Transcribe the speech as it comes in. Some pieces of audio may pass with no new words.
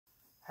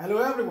Hello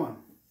everyone.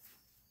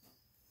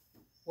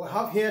 We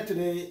have here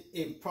today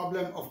a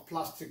problem of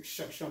plastic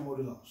section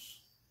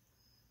modulus.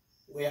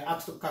 We are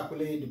asked to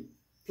calculate the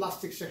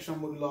plastic section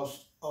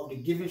modulus of the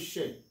given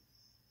shape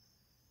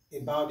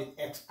about the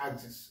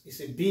x-axis.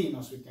 It's a beam,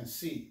 as we can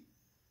see,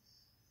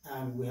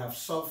 and we have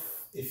solved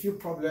a few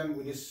problems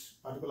with this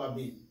particular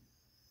beam.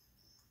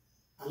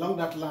 Along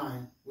that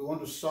line, we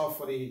want to solve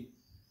for the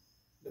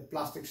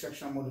plastic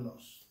section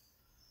modulus.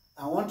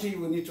 And one thing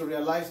we need to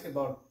realize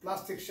about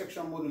plastic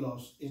section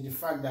modulus is the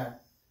fact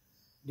that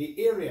the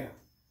area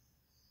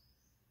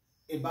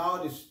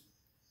about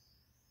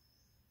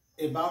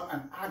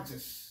an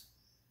axis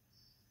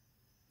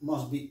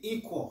must be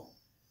equal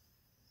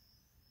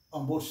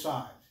on both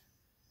sides.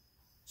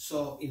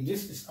 So if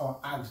this is our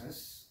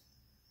axis,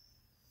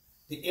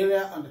 the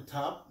area on the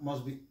top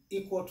must be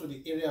equal to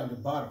the area on the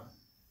bottom.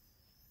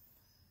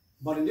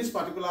 But in this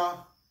particular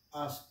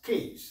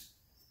case,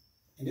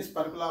 in this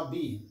particular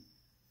beam,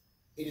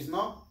 it is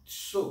not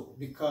so,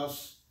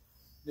 because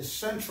the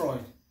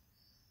centroid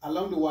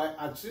along the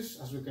y-axis,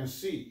 as we can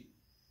see,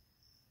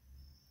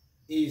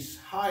 is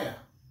higher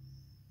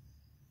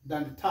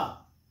than the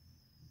top.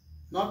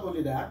 Not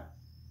only that,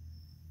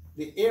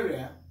 the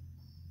area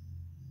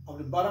of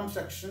the bottom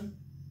section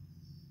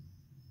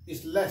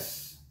is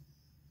less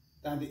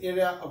than the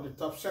area of the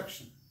top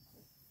section.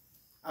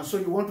 And so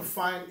you want to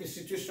find a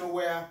situation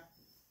where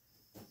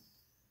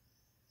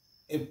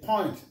a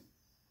point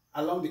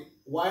along the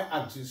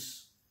y-axis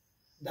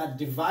that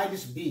divide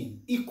this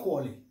beam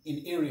equally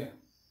in area.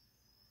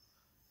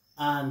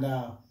 And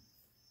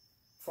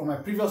from my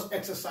previous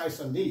exercise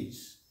on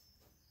this,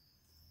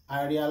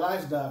 I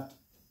realized that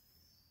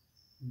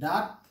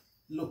that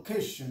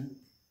location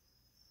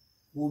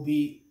will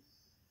be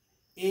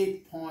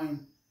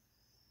 8.5,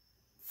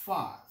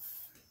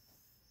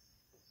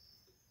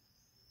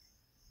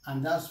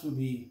 and that will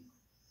be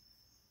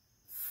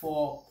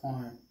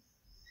 4.5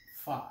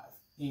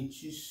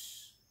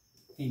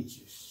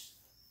 inches.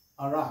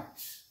 All right,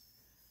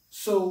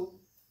 so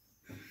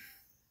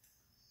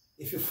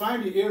if you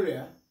find the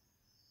area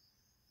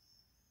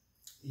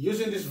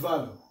using this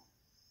value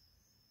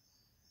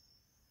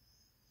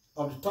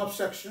of the top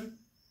section,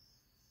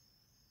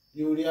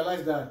 you will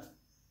realize that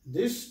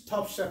this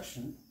top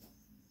section,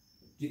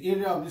 the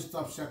area of this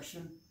top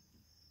section,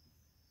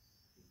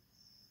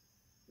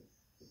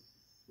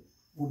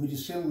 will be the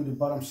same with the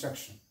bottom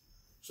section.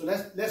 So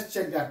let's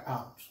check that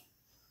out.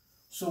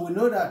 So we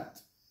know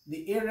that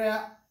the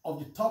area of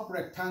the top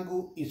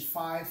rectangle is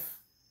 5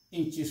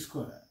 inches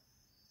square.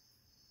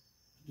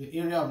 The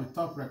area of the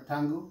top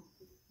rectangle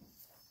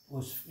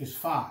is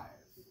 5.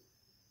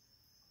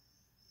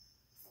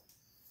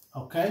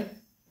 Okay?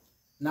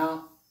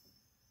 Now,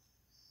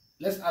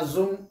 let's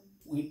assume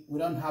we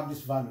don't have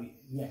this value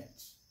yet.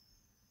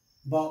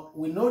 But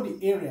we know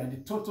the area,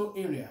 the total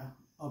area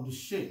of the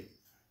shape,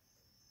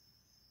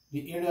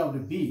 the area of the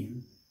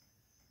beam,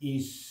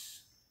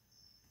 is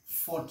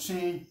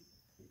 14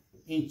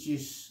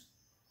 inches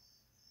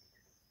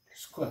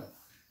square.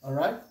 All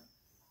right,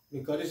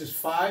 because this is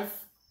 5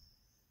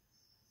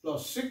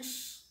 plus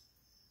 6,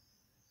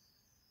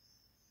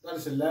 that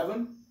is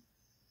 11,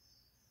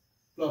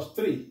 plus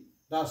 3,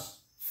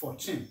 that's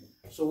 14.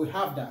 So we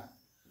have that.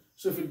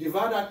 So if you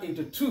divide that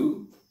into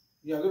 2,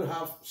 you are going to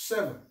have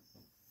 7.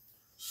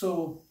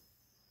 So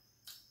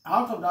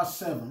out of that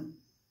 7,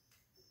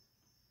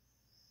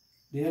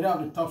 the area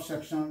of the top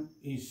section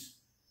is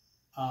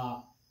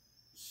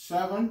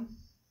 7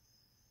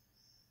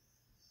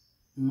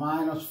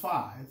 minus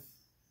 5,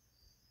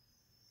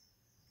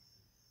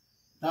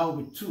 that will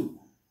be 2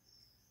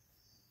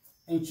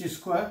 inches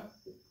square.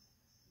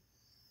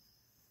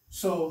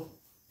 So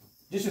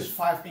this is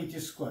 5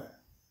 inches square.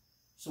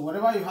 So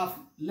whatever you have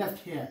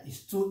left here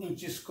is 2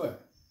 inches square.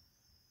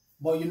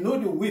 But you know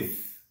the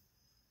width.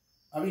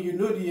 I mean, you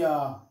know the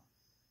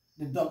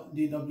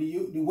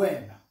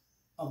web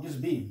of this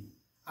beam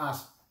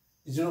as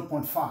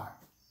 0.5.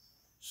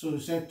 So you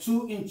say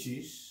 2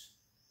 inches,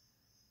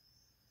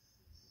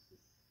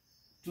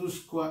 2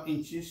 square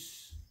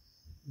inches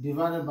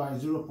divided by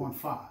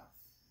 0.5.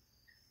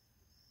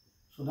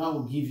 So that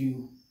will give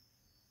you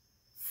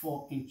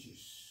 4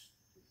 inches.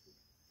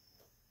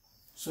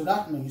 So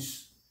that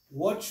means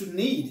what you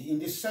need in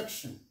this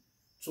section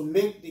to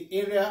make the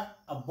area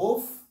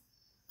above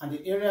and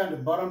the area at the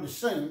bottom the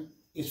same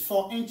is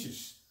 4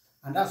 inches.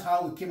 And that's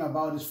how we came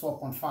about this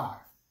 4.5.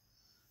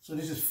 So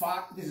this is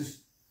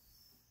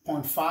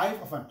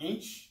 0.5 of an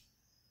inch.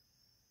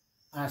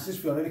 And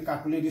since we already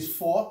calculated this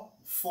 4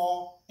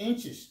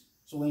 inches.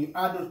 So when you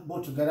add those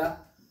both together,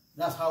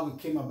 that's how we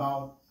came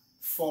about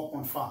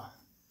 4.5.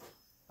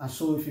 And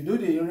so if you do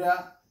the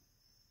area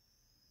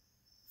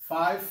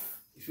 5,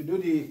 if you do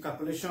the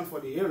calculation for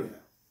the area,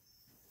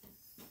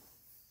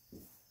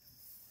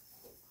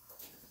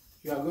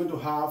 you are going to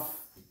have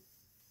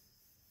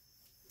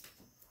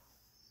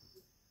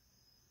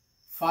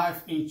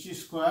 5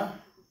 inches square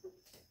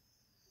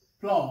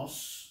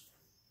plus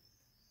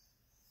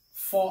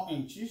 4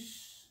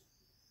 inches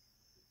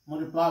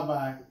multiplied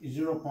by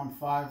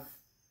 0.5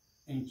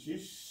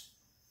 inches,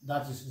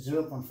 that is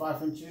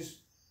 0.5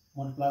 inches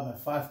multiplied by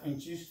 5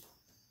 inches.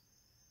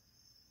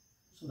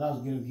 So that's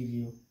going to give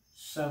you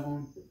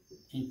 7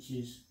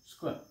 inches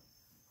square.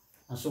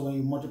 And so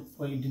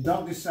when you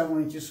deduct this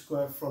 7 inches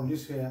square from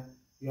this here,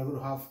 you are going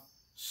to have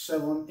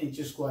 7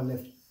 inches square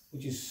left,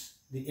 which is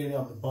the area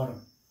of the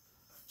bottom.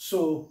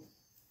 So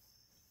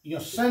your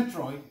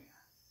centroid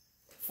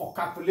for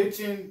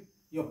calculating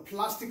your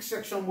plastic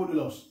section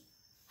modulus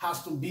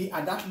has to be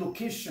at that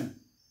location,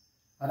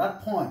 at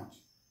that point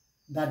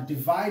that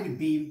divide the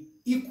beam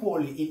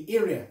equally in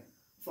area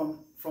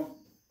from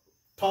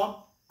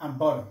top and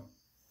bottom.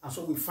 And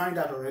so we find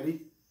that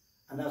already,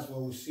 and that's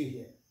what we see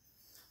here.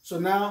 So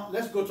now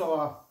let's go to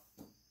our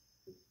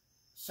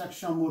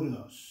section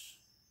modulus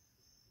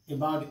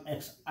about the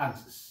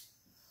x-axis.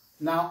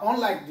 Now,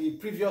 unlike the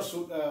previous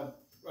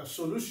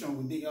solution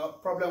with the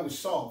problem we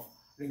solved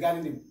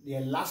regarding the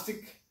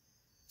elastic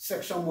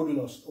section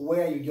modulus,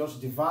 where you just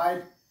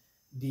divide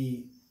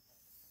the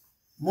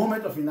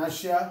moment of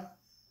inertia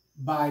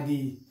by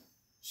the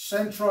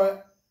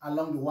centroid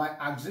along the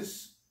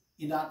y-axis,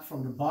 either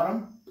from the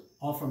bottom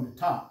or from the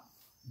top.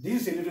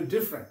 This is a little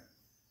different,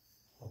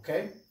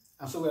 okay?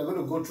 And so we're going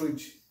to go through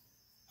it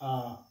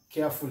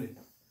carefully.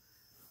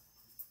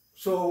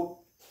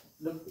 So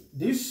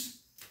this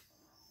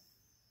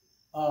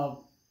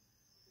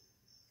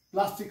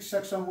plastic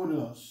section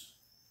modulus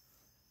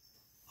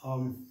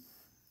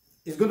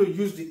is going to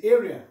use the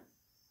area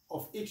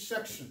of each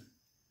section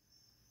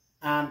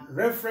and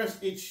reference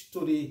each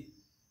to the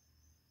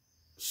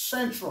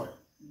centroid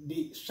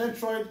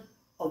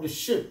of the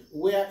shape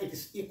where it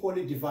is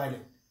equally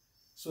divided.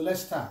 So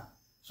let's start.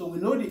 So we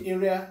know the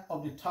area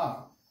of the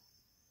top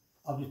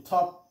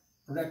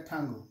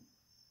rectangle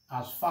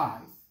as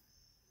 5.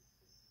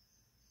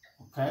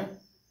 Okay.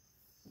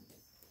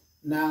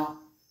 Now,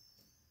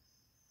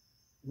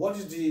 what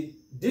is the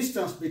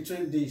distance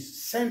between the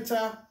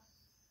center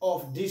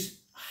of this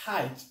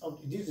height,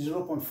 of this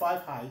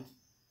 0.5 height,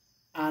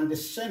 and the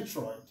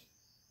centroid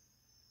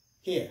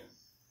here?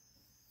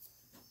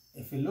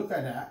 If you look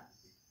at that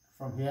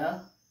from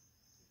here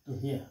to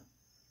here,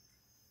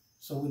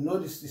 so we know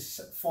this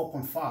is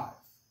 4.5.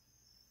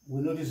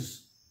 We know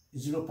this is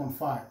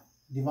 0.5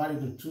 divided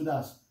to 2,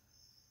 that's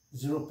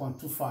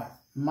 0.25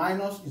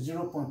 minus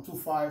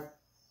 0.25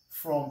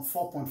 from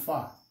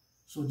 4.5.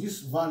 So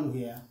this value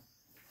here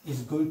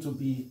is going to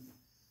be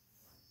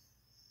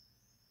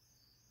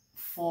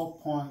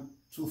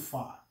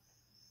 4.25.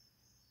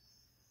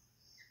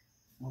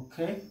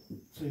 Okay,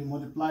 so you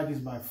multiply this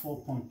by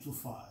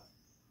 4.25.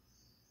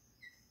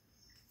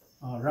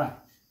 All right.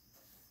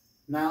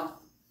 Now,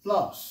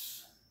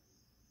 plus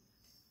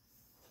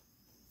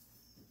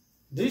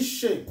this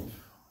shape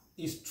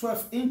is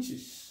 12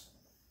 inches.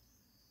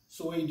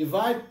 So when you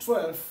divide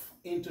 12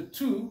 into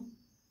 2,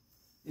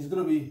 it's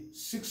going to be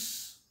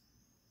 6.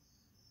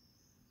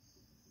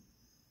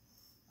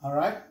 All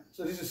right,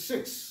 so this is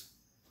 6.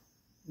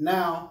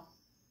 Now,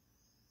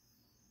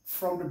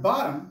 from the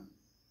bottom,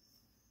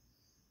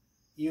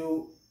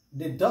 you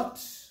deduct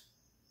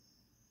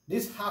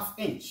this ½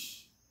 inch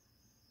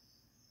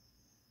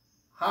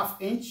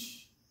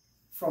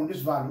from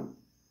this value.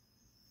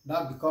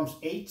 That becomes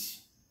 8.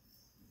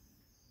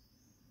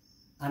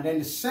 And then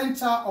the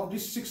center of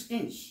this 6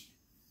 inch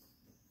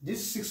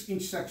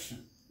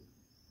section,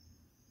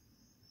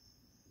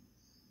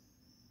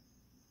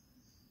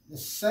 the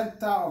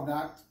center of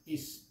that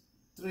is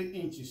 3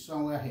 inches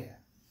somewhere here.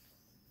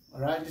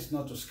 All right, this is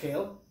not to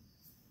scale.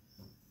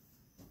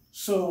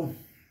 So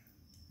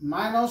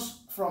minus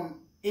from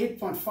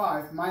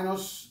 8.5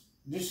 minus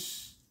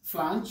this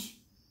flange,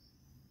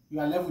 you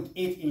are left with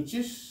 8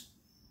 inches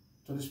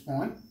to this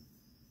point.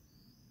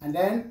 And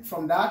then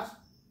from that,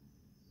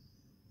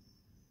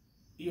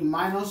 you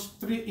minus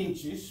 3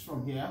 inches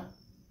from here.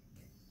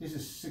 This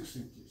is 6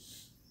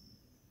 inches.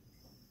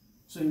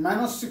 So you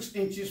minus 6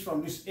 inches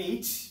from this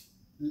 8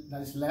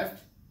 that is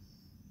left.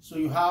 So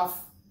you have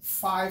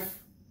 5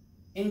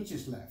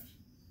 inches left.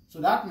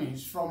 So that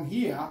means from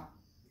here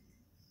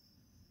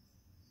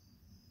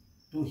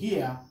to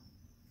here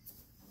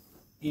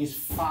is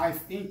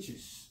 5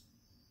 inches.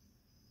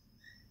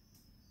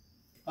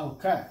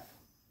 Okay,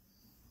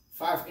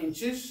 5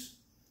 inches.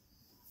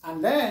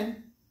 And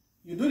then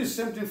you do the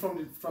same thing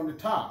from the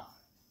top.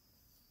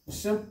 The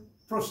same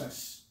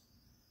process.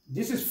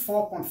 This is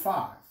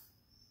 4.5.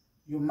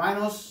 You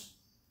minus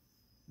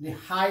the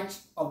height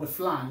of the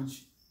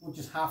flange, which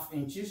is ½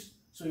 inches.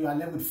 So you are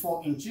left with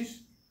 4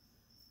 inches.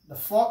 The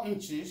 4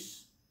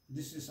 inches,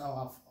 this is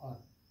our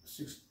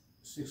 6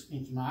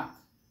 inch mark.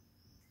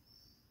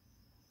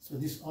 So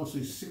this also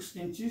is 6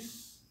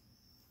 inches.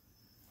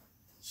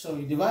 So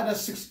you divide that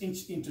 6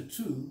 inch into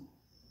 2.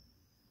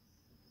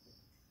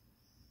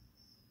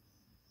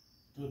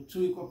 To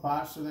 2 equal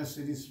parts. So let's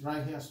say this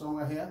right here,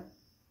 somewhere here.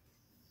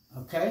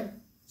 Okay,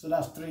 so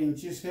that's 3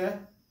 inches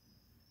here.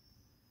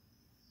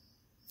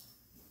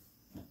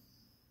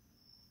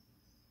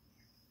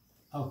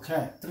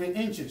 Okay, 3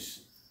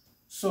 inches.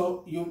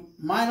 So you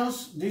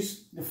minus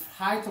this, the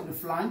height of the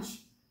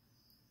flange,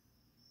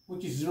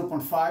 which is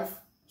 0.5.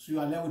 So you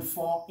are left with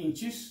 4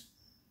 inches.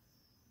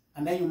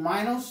 And then you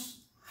minus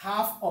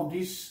half of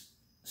this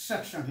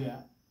section here,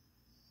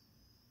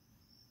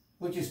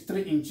 which is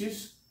 3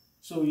 inches.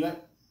 So you have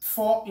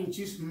 4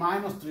 inches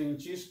minus 3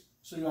 inches.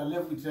 So you are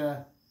left with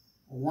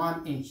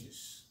 1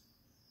 inches.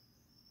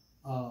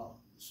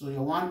 So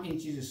your 1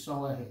 inches is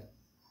somewhere here.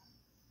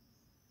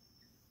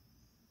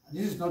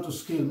 This is not to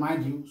scale,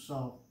 mind you.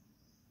 So,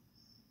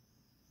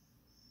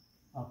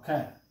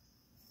 okay.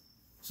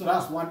 So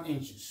that's 1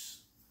 inches.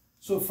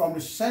 So from the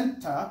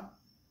center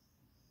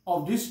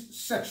of this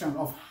section,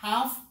 of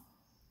half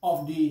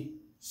of the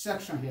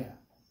section here,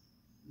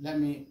 let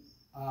me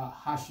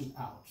hash it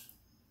out.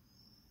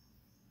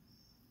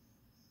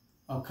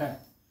 Okay.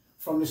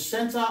 From the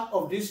center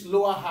of this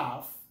lower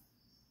half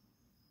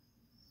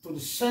to the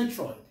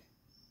centroid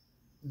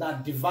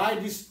that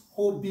divide this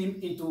whole beam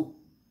into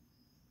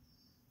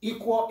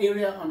equal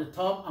area on the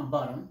top and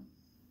bottom,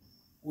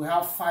 we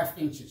have 5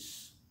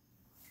 inches.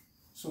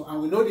 So,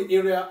 and we know the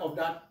area of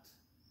that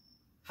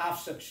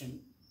half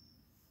section.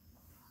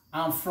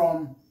 And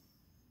from,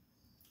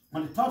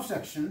 on the top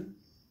section,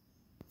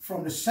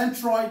 from the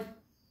centroid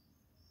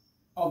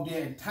of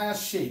the entire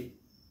shape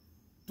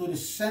to the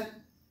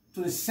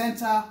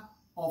center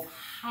of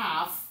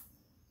half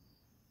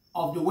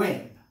of the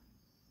web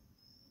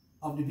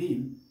of the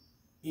beam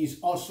is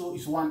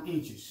 1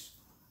 inches.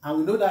 And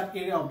we know that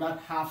area of that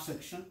half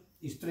section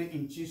is 3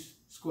 inches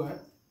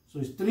squared. So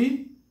it's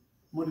 3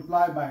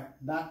 multiplied by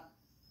that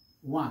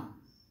 1.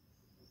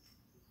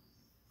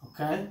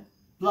 Okay?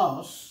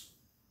 Plus,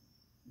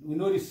 we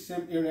know this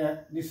same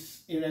area,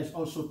 this area is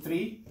also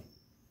 3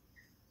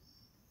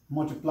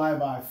 multiplied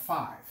by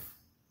 5.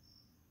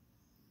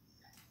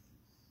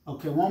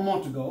 Okay, one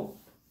more to go.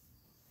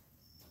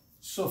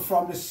 So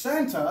from the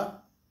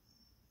center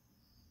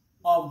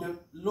of the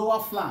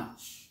lower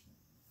flange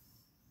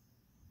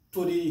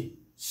to the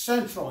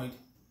centroid,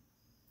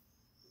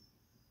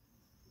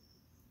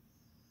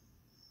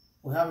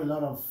 we have a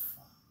lot of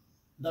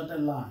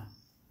dotted line.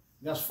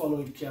 Just follow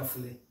it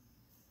carefully.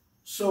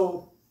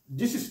 So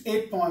this is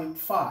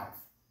 8.5.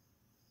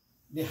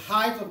 The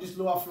height of this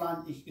lower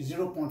flange is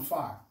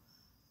 0.5.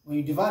 When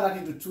you divide that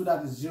into 2,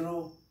 that is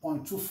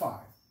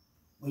 0.25.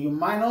 When you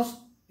minus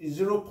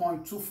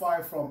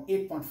 0.25 from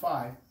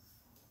 8.5,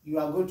 you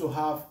are going to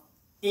have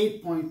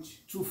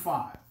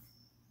 8.25.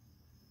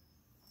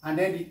 And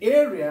then the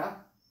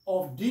area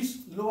of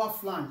this lower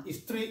flange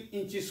is 3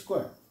 inches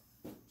squared.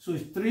 So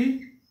it's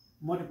 3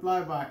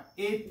 multiplied by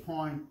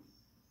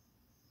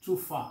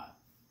 8.25.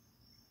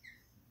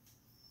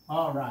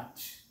 All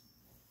right.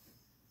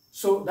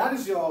 So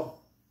that's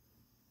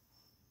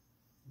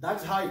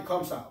how it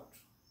comes out.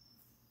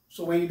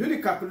 So when you do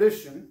the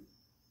calculation,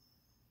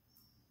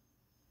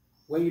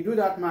 when you do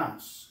that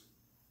math,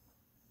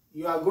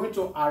 you are going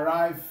to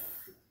arrive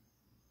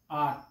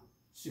at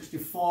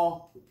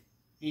 64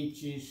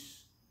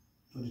 inches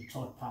to the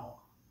 3rd power.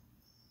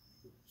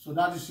 So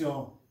that is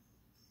your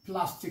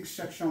plastic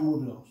section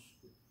modulus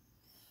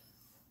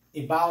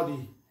about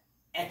the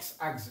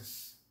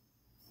x-axis.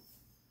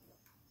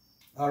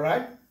 All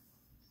right?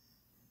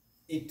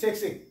 It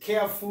takes a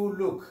careful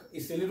look.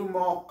 It's a little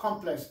more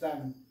complex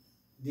than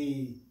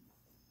the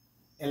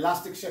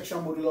elastic section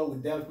modulus we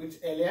dealt with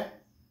earlier.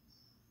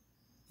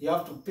 You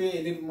have to pay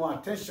a little more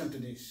attention to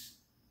this.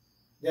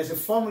 There's a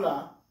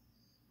formula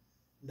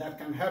that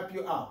can help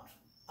you out.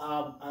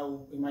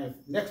 In my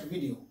next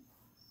video,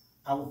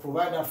 I will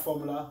provide that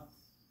formula.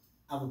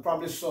 I will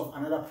probably solve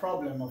another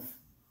problem of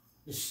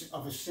a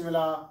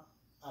similar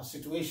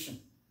situation.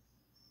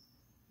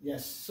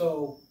 Yes,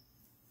 so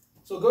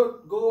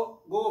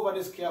go over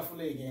this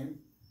carefully again,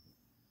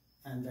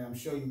 and I'm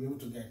sure you'll be able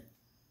to get it.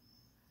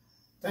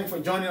 Thanks for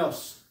joining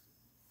us.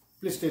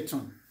 Please stay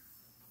tuned.